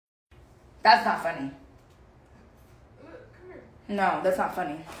That's not funny. No, that's not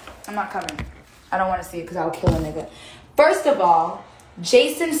funny. I'm not coming. I don't want to see it because I'll kill a nigga. First of all,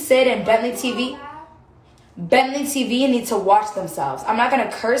 Jason, Sid, and Bentley TV need to watch themselves. I'm not going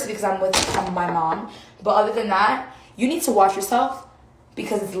to curse because I'm with my mom. But other than that, you need to watch yourself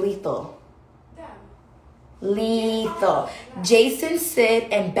because it's lethal. Lethal. Jason,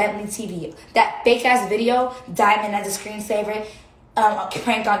 Sid, and Bentley TV. That fake ass video, Diamond as a screensaver,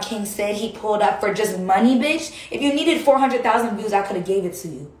 prank on King Sid, he pulled up for just money, bitch. If you needed 400,000 views, I could have gave it to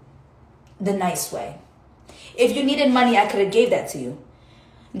you. The nice way. If you needed money, I could have gave that to you.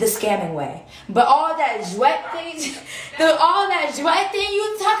 The scamming way. But all that Jouet thing, you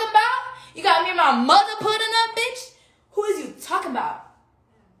talking about? You got me and my mother putting up, bitch? Who is you talking about?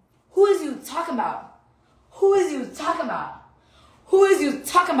 Who is you talking about? Who is you talking about? Who is you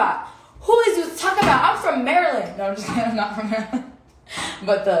talking about? Who is you talking about? I'm from Maryland. No, I'm just kidding. I'm not from Maryland.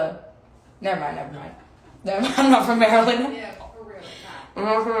 But never mind. I'm not from Maryland. Yeah, for real. I'm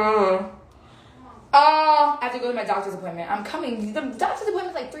not from Maryland. I have to go to my doctor's appointment. I'm coming. The doctor's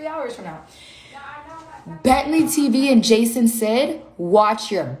appointment's like 3 hours from now. Bentley TV and Jason Sid, watch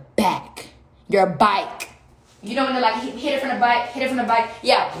your back. Your bike. You know when they're like, hit it from the bike,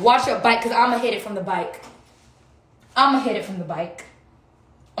 Yeah, watch your bike because I'm going to hit it from the bike. I'm going to hit it from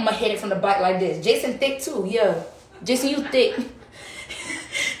the bike like this. Jason thick too, yeah. Jason, you thick.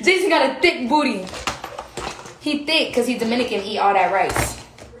 Jason got a thick booty. He thick because he's Dominican, eat all that rice.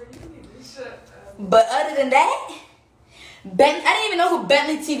 But other than that, I didn't even know who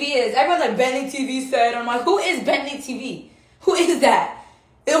Bentley TV is. Everyone's like, Bentley TV said. I'm like, who is Bentley TV? Who is that?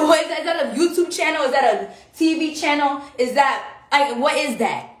 Is that a YouTube channel? Is that a TV channel? Is that, what is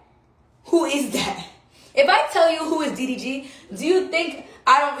that? Who is that? If I tell you who is DDG, do you think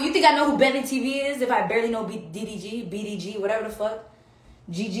you think I know who Bentley TV is if I barely know DDG, BDG, whatever the fuck?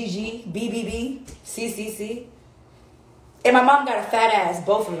 GGG, BBB, CCC. And my mom got a fat ass,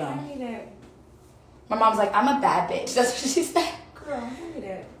 both of them. My mom's like, I'm a bad bitch. That's what she said. Girl, hand me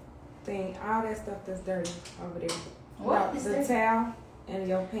that thing. All that stuff that's dirty over there. What? The towel and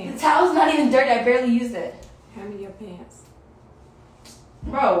your pants. The towel's not even dirty. I barely used it. Hand me your pants.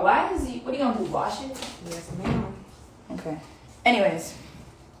 Bro, what are you gonna do? Wash it? Yes, ma'am. Okay. Anyways,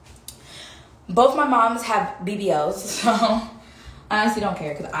 both my moms have BBLs, so I honestly don't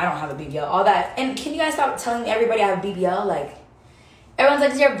care because I don't have a BBL. All that. And can you guys stop telling everybody I have a BBL? Like, everyone's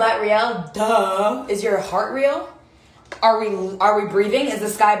like, is your butt real? Duh. Is your heart real? Are we breathing? Is the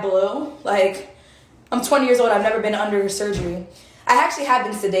sky blue? Like, I'm 20 years old. I've never been under surgery. I actually have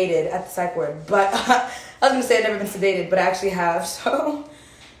been sedated at the psych ward, but I was gonna say I've never been sedated, but I actually have, so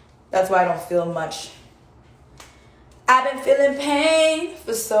that's why I don't feel much. I've been feeling pain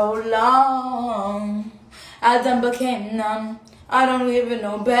for so long. I done became numb. I don't even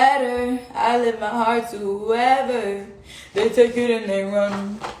know better. I live my heart to whoever. They take it and they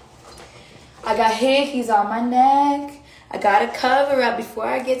run. I got hickeys on my neck. I gotta cover up before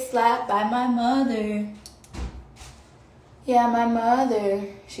I get slapped by my mother. Yeah, my mother.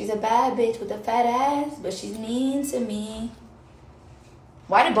 She's a bad bitch with a fat ass, but she's mean to me.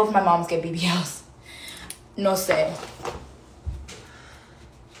 Why did both my moms get BBLs? No say.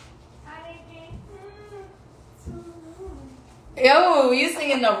 Yo, you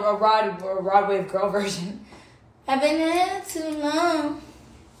singing the Rod Wave Girl version. I've been in too long.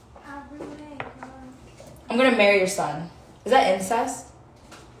 I'm gonna marry your son. Is that incest?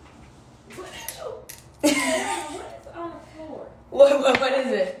 What is on the floor? What is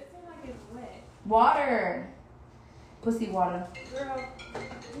it? I feel like it's wet. Water. Pussy water. Girl,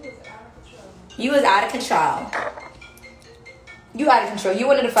 you was out of control. You out of control. You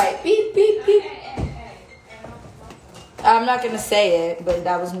wanted to fight. Beep, beep, beep. I'm not gonna say it, but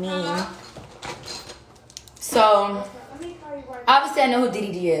that was mean. So, obviously I know who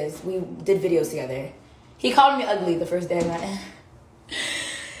DDG is. We did videos together. He called me ugly the first day I met him.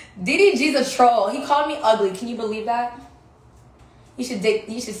 DDG's a troll. He called me ugly. Can you believe that? You should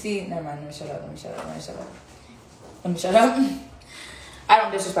see. Never mind. Let me shut up. I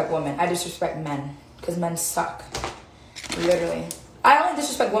don't disrespect women. I disrespect men. Because men suck. Literally. I only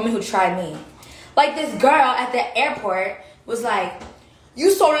disrespect women who try me. Like this girl at the airport was like,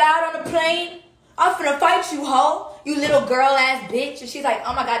 you so loud on the plane? I'm finna fight you, hoe. You little girl ass bitch. And she's like,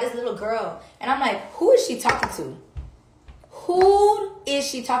 oh my God, this little girl. And I'm like, who is she talking to? Who is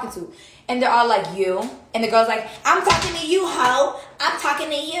she talking to? And they're all like, you. And the girl's like, I'm talking to you, hoe. I'm talking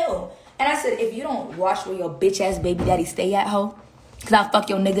to you. And I said, if you don't watch where your bitch ass baby daddy stay at, hoe, because I'll fuck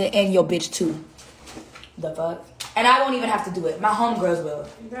your nigga and your bitch too. The fuck? And I won't even have to do it. My homegirls will.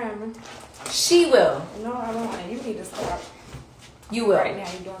 Damn. She will. No, I won't. You need to stop. You will. Right now,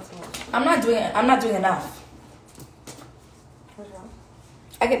 you're doing too much. I'm not doing enough. What's wrong?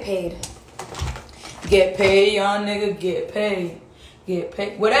 I get paid. Get paid, young nigga, get paid. Get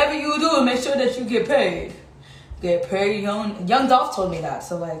paid. Whatever you do, make sure that you get paid. Get paid, young Dolph told me that.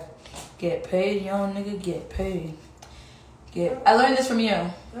 So like, get paid, young nigga, get paid. I learned this from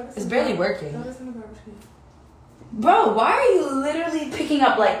you. It's barely working. Bro, why are you literally picking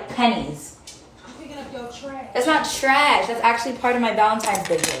up like pennies? I'm picking up your trash. That's not trash. That's actually part of my Valentine's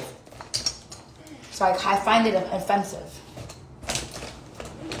Day gift. So I find it offensive.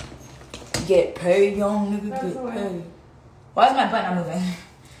 Get paid, young nigga, get paid. Why is my butt not moving?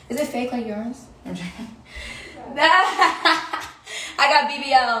 Is it fake like yours? I'm trying. I got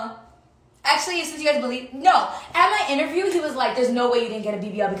BBL. Actually, since you guys believe, no. At my interview, he was like, "There's no way you didn't get a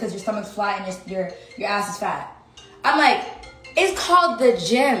BBL because your stomach's flat and your ass is fat." I'm like, "It's called the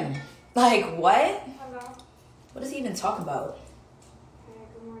gym." Like what? Hello. What does he even talk about? Hey,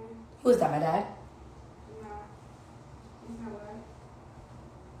 good morning. Who is that? My dad? No. You know what?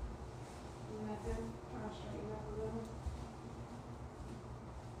 Nothing. I'll straighten up a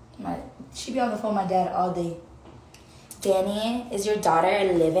little. She be on the phone with my dad all day. Danny, is your daughter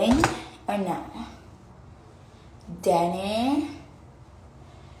living or no? Danny,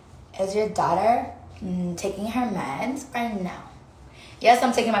 is your daughter taking her meds or no? Yes,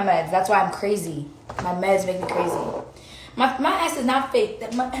 I'm taking my meds. That's why I'm crazy. My meds make me crazy. My ass is not fake.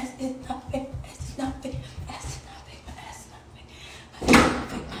 My ass is not fake. My ass is not fake. My ass is not fake. My ass is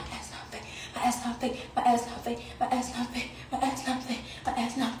not fake. My ass is not fake. My ass not fake. My ass not fake. My ass not fake. My ass not fake. My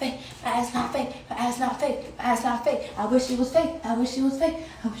ass not fake. My ass not fake. My ass not fake. My ass not fake. I wish it was fake. I wish it was fake.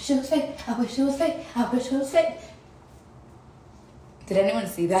 I wish it was fake. I wish it was fake. I wish it was fake. Did anyone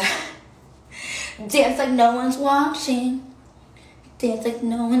see that? Dance like no one's watching. Dance like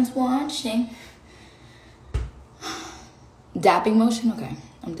no one's watching. Dapping motion? Okay,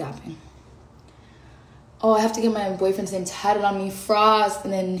 I'm dapping. Oh, I have to get my boyfriend's name tatted on me. Frost.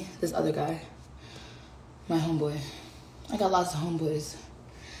 And then this other guy. My homeboy. I got lots of homeboys.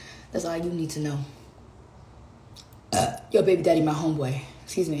 That's all you need to know. Yo, baby daddy, my homeboy.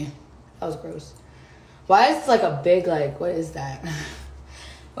 Excuse me. That was gross. Why is this like a big, like, what is that?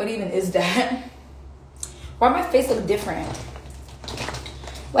 What even is that? Why my face look different?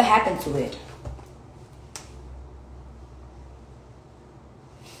 What happened to it?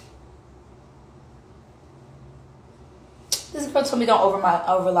 This girl told me don't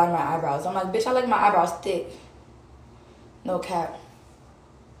overline my eyebrows. I'm like, bitch, I like my eyebrows thick. No cap.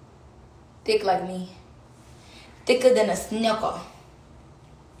 Thick like me. Thicker than a snicker.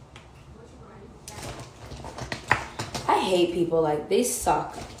 I hate people. Like, they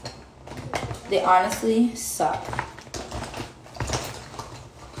suck. They honestly suck.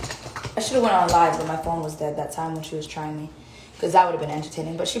 I should have went on live, but my phone was dead that time when she was trying me. Because that would have been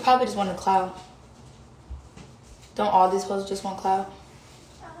entertaining. But she probably just wanted clout. Don't all these hoes just want clout?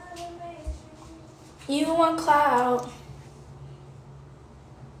 You want clout.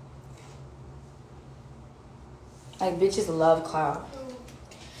 Like, bitches love clout.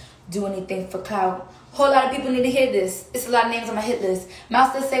 Do anything for clout. Whole lot of people need to hear this. It's a lot of names on my hit list.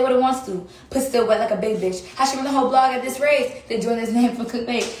 Mouth still say what it wants to. Pussy still wet like a big bitch. How she run the whole blog at this race? They join this name for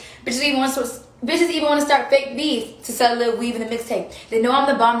clickbait. Bitches even want to start fake beef to sell a little weave in the mixtape. They know I'm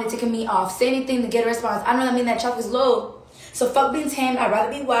the bomb. They're taking me off. Say anything to get a response. I know that mean that chalk is low. So fuck being tame. I'd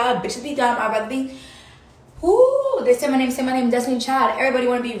rather be wild. Bitches be dumb. I'd rather be... Ooh, they say my name, Destiny Child. Everybody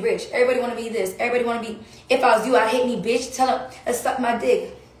want to be rich. Everybody want to be this. Everybody want to be... If I was you, I'd hate me, bitch. Tell them, let's suck my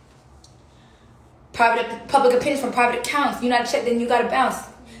dick. Public opinions from private accounts. You not check, then you gotta bounce.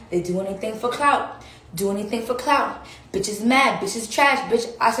 They do anything for clout. Do anything for clout. Bitches mad. Bitches trash. Bitch,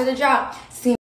 I said the drop. See